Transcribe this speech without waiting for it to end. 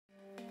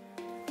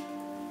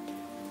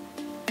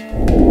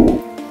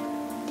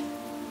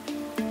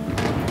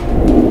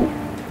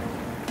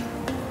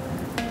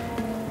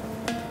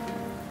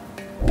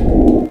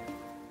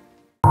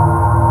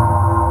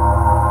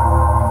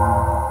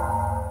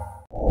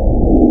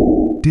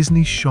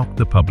Disney shocked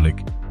the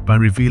public by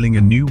revealing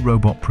a new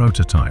robot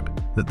prototype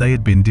that they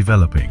had been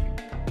developing.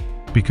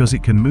 Because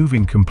it can move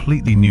in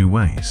completely new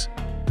ways,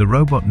 the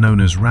robot known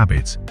as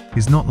Rabbit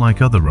is not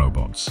like other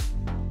robots.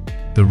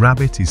 The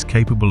Rabbit is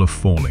capable of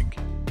falling,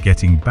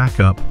 getting back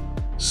up,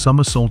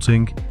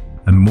 somersaulting,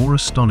 and more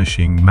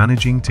astonishing,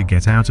 managing to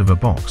get out of a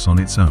box on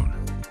its own.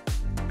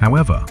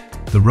 However,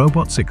 the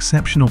robot's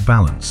exceptional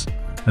balance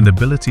and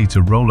ability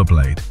to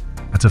rollerblade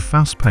at a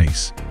fast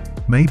pace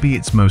may be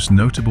its most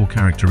notable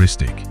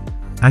characteristic.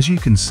 As you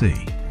can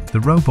see, the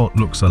robot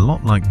looks a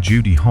lot like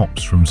Judy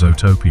Hopps from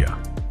Zootopia.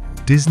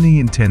 Disney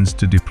intends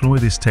to deploy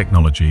this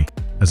technology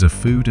as a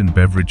food and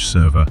beverage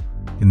server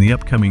in the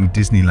upcoming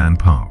Disneyland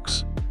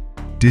parks.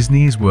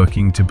 Disney is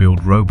working to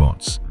build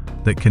robots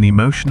that can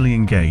emotionally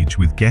engage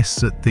with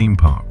guests at theme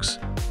parks,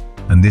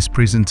 and this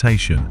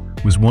presentation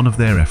was one of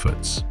their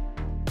efforts.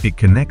 It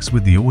connects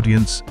with the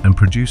audience and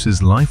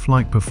produces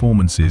lifelike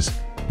performances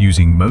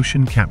using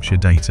motion capture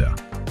data.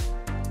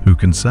 Who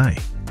can say?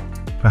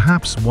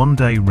 Perhaps one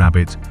day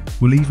Rabbit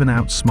will even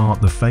outsmart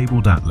the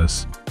fabled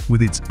Atlas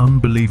with its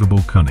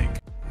unbelievable cunning.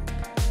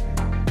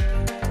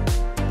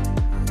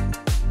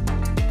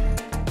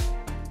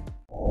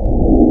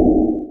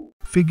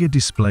 Figure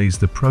displays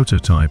the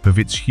prototype of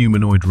its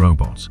humanoid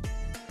robot.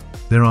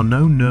 There are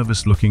no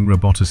nervous-looking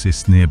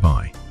roboticists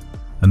nearby,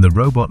 and the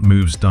robot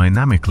moves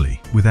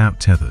dynamically without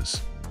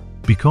tethers.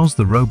 Because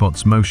the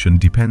robot's motion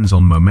depends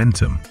on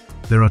momentum,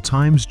 there are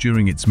times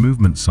during its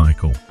movement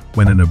cycle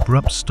when an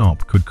abrupt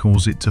stop could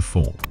cause it to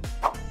fall.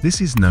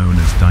 This is known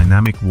as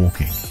dynamic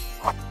walking.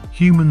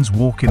 Humans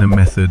walk in a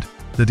method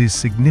that is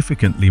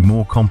significantly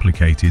more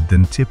complicated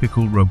than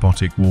typical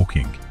robotic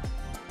walking,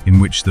 in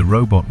which the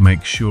robot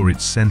makes sure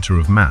its center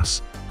of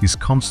mass is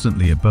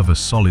constantly above a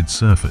solid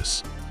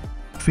surface.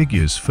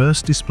 Figures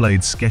first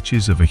displayed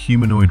sketches of a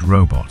humanoid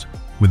robot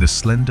with a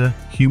slender,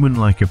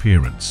 human-like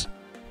appearance,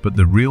 but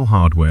the real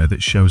hardware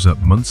that shows up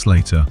months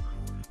later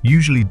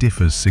usually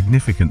differs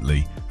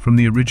significantly from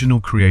the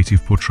original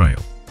creative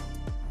portrayal.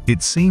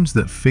 It seems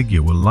that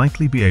Figure will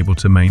likely be able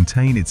to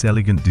maintain its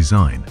elegant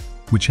design,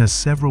 which has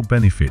several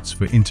benefits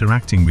for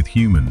interacting with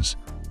humans,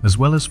 as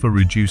well as for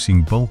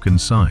reducing bulk and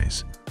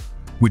size,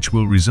 which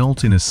will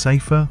result in a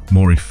safer,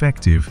 more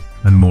effective,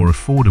 and more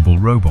affordable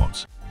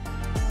robot.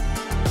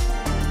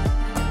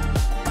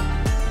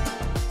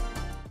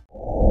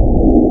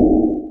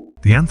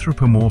 The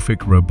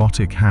anthropomorphic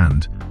robotic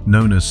hand,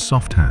 known as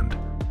Soft Hand,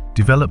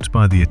 developed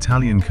by the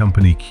Italian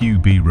company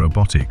QB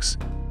Robotics,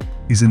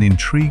 is an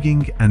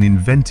intriguing and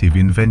inventive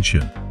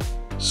invention.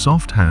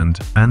 Soft Hand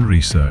and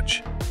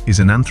Research is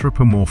an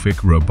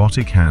anthropomorphic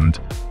robotic hand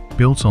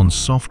built on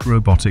soft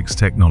robotics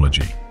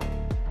technology.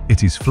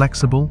 It is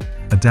flexible,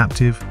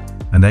 adaptive,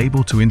 and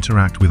able to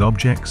interact with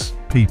objects,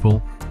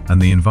 people,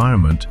 and the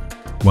environment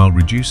while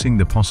reducing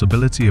the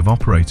possibility of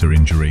operator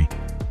injury,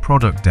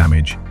 product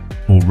damage,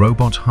 or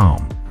robot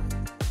harm.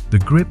 The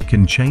grip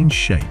can change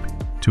shape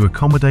to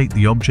accommodate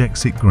the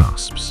objects it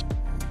grasps.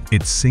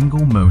 Its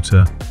single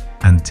motor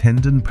and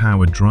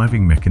tendon-powered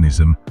driving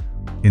mechanism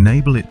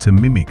enable it to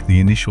mimic the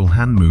initial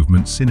hand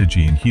movement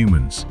synergy in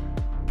humans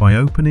by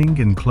opening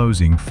and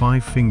closing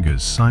 5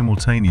 fingers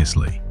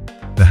simultaneously.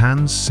 The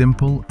hand's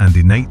simple and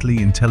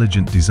innately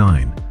intelligent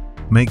design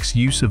makes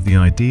use of the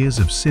ideas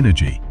of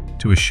synergy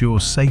to assure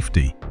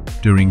safety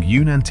during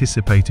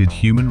unanticipated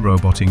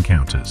human-robot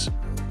encounters,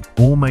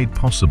 all made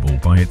possible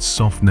by its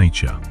soft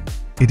nature.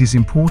 It is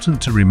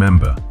important to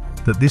remember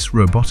that this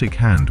robotic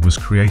hand was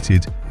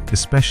created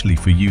especially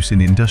for use in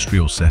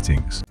industrial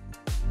settings.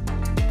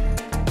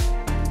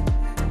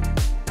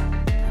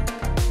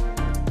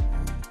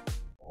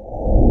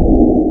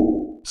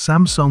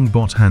 Samsung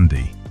Bot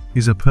Handy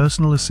is a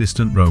personal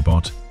assistant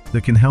robot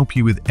that can help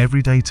you with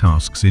everyday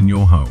tasks in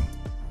your home.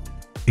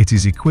 It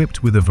is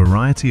equipped with a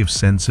variety of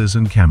sensors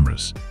and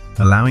cameras,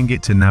 allowing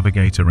it to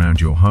navigate around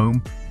your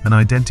home and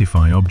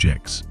identify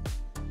objects.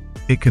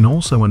 It can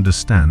also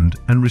understand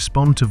and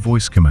respond to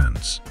voice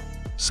commands.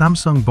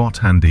 Samsung Bot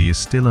Handy is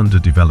still under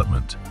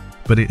development,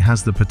 but it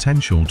has the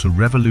potential to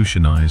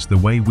revolutionize the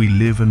way we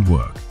live and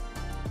work.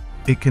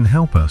 It can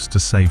help us to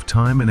save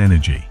time and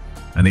energy,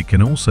 and it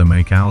can also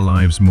make our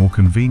lives more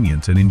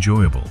convenient and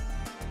enjoyable.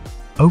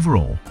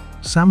 Overall,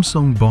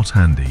 Samsung Bot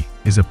Handy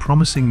is a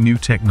promising new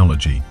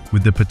technology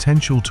with the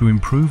potential to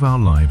improve our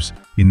lives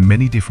in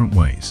many different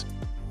ways.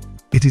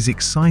 It is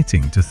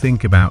exciting to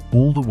think about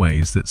all the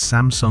ways that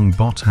Samsung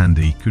Bot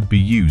Handy could be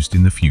used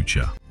in the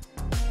future.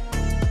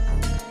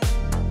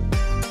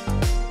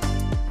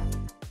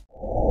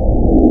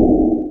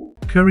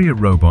 Courier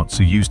robots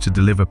are used to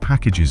deliver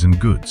packages and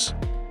goods.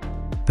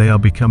 They are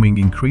becoming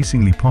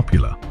increasingly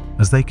popular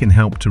as they can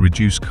help to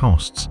reduce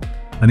costs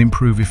and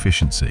improve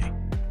efficiency.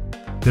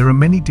 There are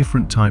many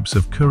different types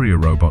of courier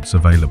robots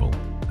available,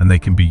 and they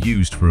can be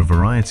used for a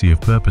variety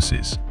of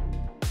purposes.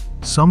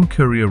 Some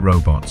courier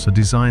robots are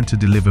designed to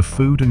deliver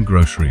food and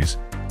groceries,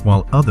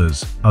 while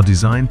others are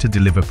designed to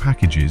deliver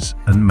packages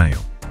and mail.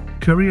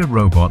 Courier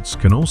robots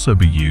can also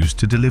be used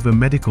to deliver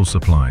medical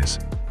supplies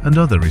and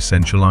other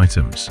essential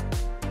items.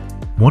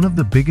 One of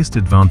the biggest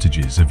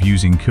advantages of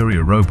using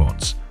courier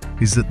robots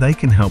is that they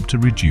can help to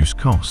reduce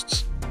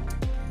costs.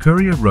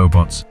 Courier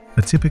robots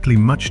are typically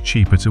much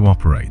cheaper to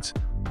operate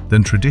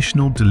than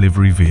traditional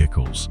delivery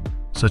vehicles,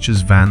 such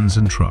as vans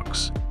and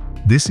trucks.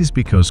 This is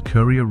because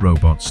courier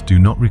robots do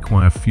not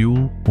require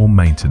fuel or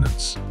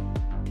maintenance.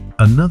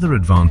 Another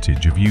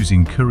advantage of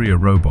using courier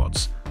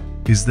robots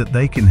is that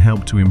they can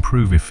help to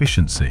improve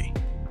efficiency.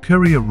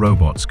 Courier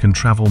robots can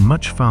travel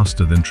much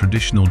faster than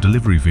traditional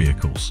delivery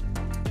vehicles.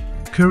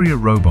 Courier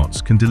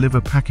robots can deliver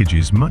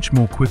packages much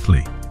more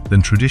quickly than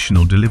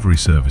traditional delivery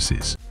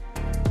services.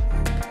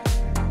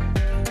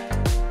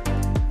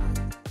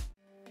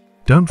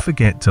 Don't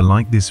forget to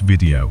like this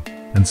video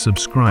and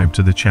subscribe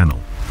to the channel.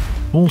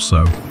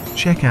 Also,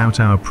 check out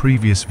our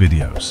previous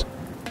videos.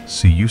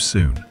 See you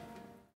soon.